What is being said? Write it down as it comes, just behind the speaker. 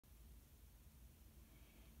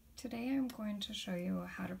Today I'm going to show you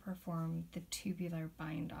how to perform the tubular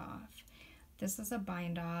bind off. This is a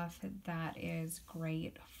bind off that is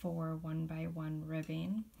great for 1x1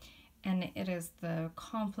 ribbing, and it is the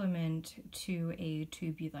complement to a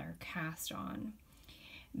tubular cast on.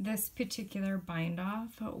 This particular bind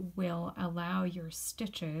off will allow your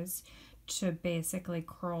stitches to basically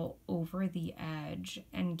curl over the edge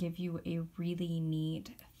and give you a really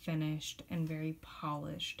neat, finished, and very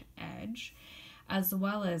polished edge, as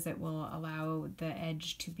well as it will allow the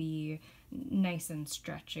edge to be nice and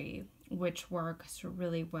stretchy, which works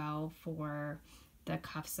really well for the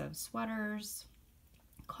cuffs of sweaters,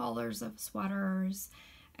 collars of sweaters,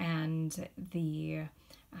 and the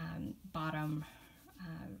bottom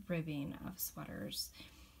ribbing of sweaters.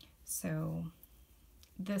 So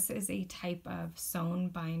this is a type of sewn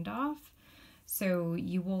bind off, so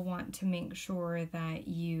you will want to make sure that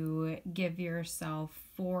you give yourself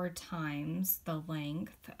 4 times the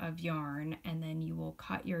length of yarn, and then you will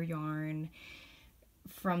cut your yarn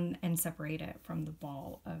from and separate it from the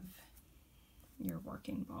ball of your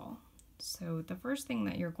working ball. So the first thing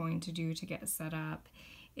that you're going to do to get set up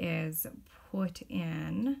is put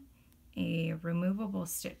in a removable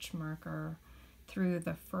stitch marker through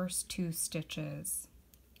the first 2 stitches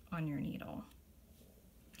on your needle.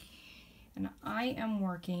 And I am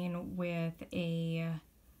working with a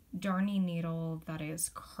darning needle that is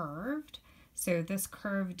curved. So this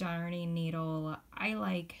curved darning needle I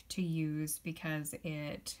like to use because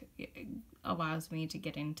it allows me to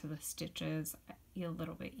get into the stitches a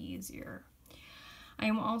little bit easier. I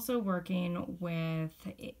am also working with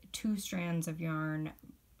 2 strands of yarn,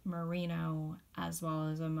 merino as well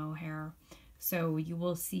as a mohair. So you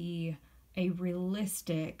will see a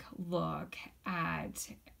realistic look at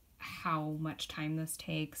how much time this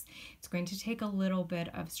takes. It's going to take a little bit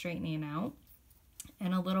of straightening out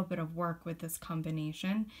and a little bit of work with this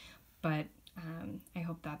combination, but I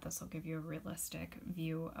hope that this will give you a realistic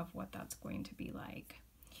view of what that's going to be like.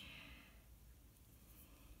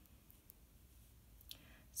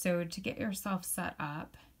 So to get yourself set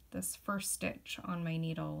up, this first stitch on my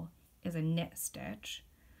needle is a knit stitch.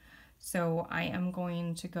 So I am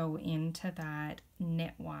going to go into that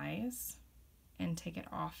knitwise and take it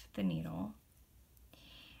off the needle,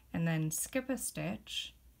 and then skip a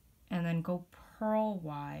stitch and then go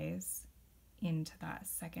purlwise into that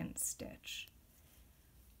second stitch.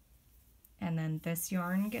 And then this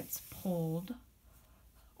yarn gets pulled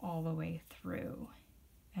all the way through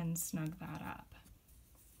and snug that up.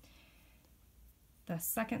 The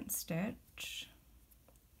second stitch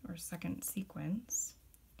or second sequence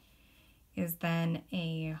is then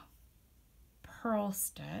a purl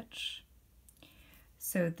stitch.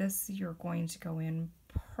 So this you're going to go in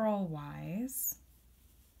purlwise,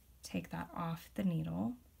 take that off the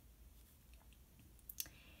needle,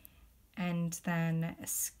 and then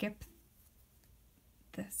skip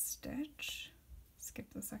this stitch,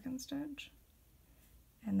 skip the second stitch,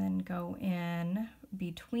 and then go in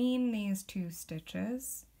between these 2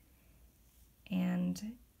 stitches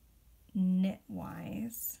and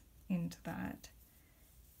knitwise into that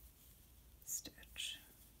stitch.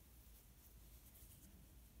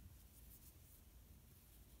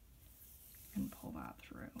 And pull that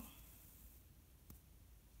through.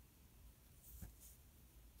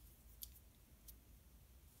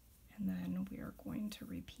 And then we are going to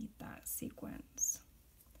repeat that sequence.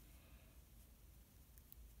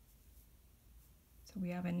 So we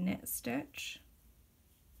have a knit stitch.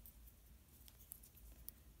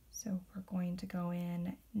 So we're going to go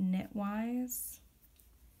in knitwise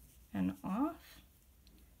and off,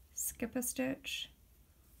 skip a stitch,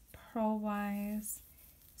 purlwise,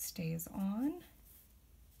 stays on,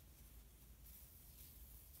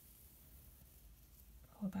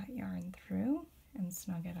 pull that yarn through and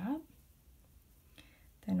snug it up.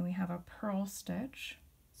 Then we have a purl stitch,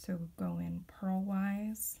 so go in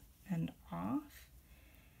purlwise and off,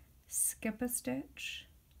 skip a stitch,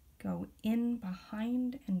 go in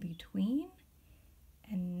behind and between,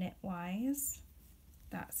 and knitwise,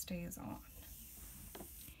 that stays on.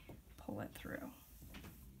 Pull it through.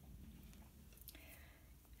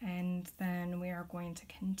 And then we are going to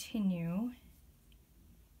continue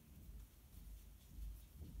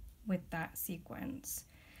with that sequence.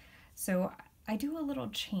 So I do a little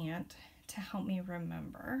chant to help me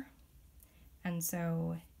remember. And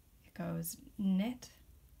so it goes knit,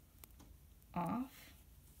 off,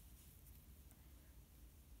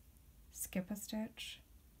 skip a stitch,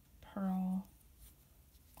 purl,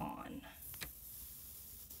 on.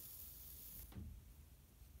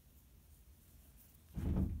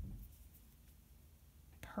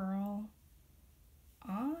 Purl,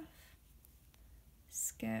 off,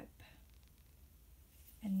 skip,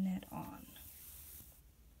 and knit on.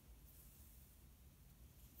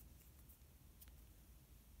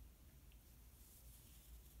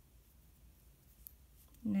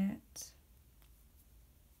 Knit,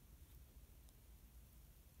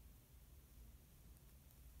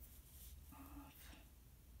 off,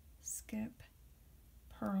 skip,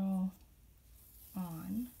 purl,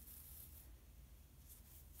 on,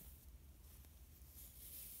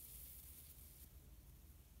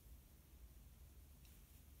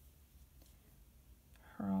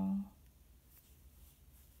 purl,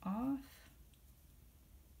 off,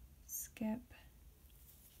 skip,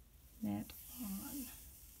 knit on.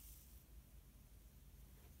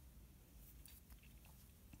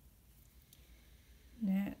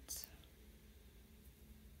 Knit,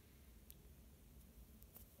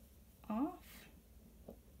 off,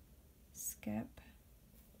 skip,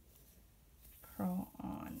 purl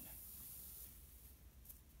on.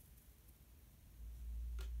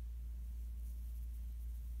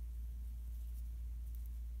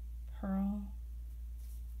 Purl,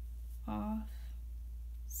 off,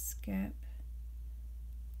 skip,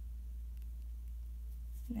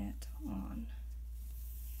 knit on.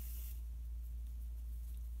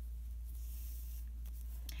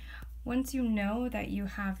 Once you know that you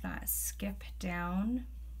have that skip down,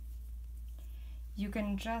 you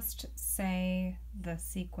can just say the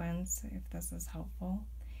sequence, if this is helpful.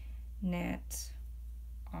 Knit,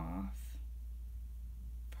 off,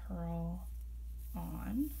 purl,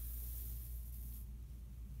 on,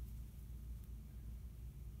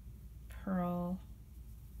 purl,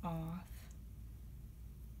 off,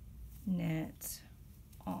 knit,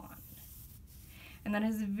 on. And that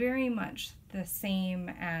is very much the same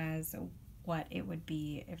as what it would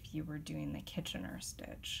be if you were doing the Kitchener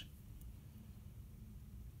stitch.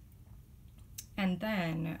 And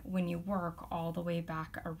then when you work all the way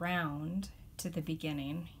back around to the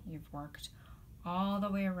beginning, you've worked all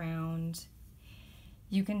the way around,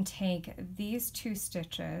 you can take these 2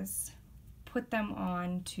 stitches, put them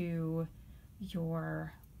onto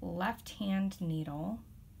your left hand needle,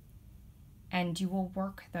 and you will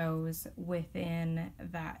work those within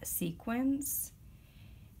that sequence.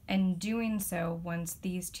 And doing so, once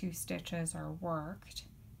these 2 stitches are worked,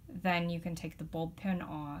 then you can take the bulb pin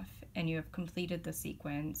off and you have completed the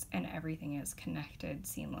sequence and everything is connected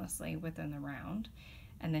seamlessly within the round.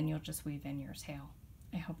 And then you'll just weave in your tail.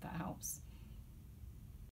 I hope that helps.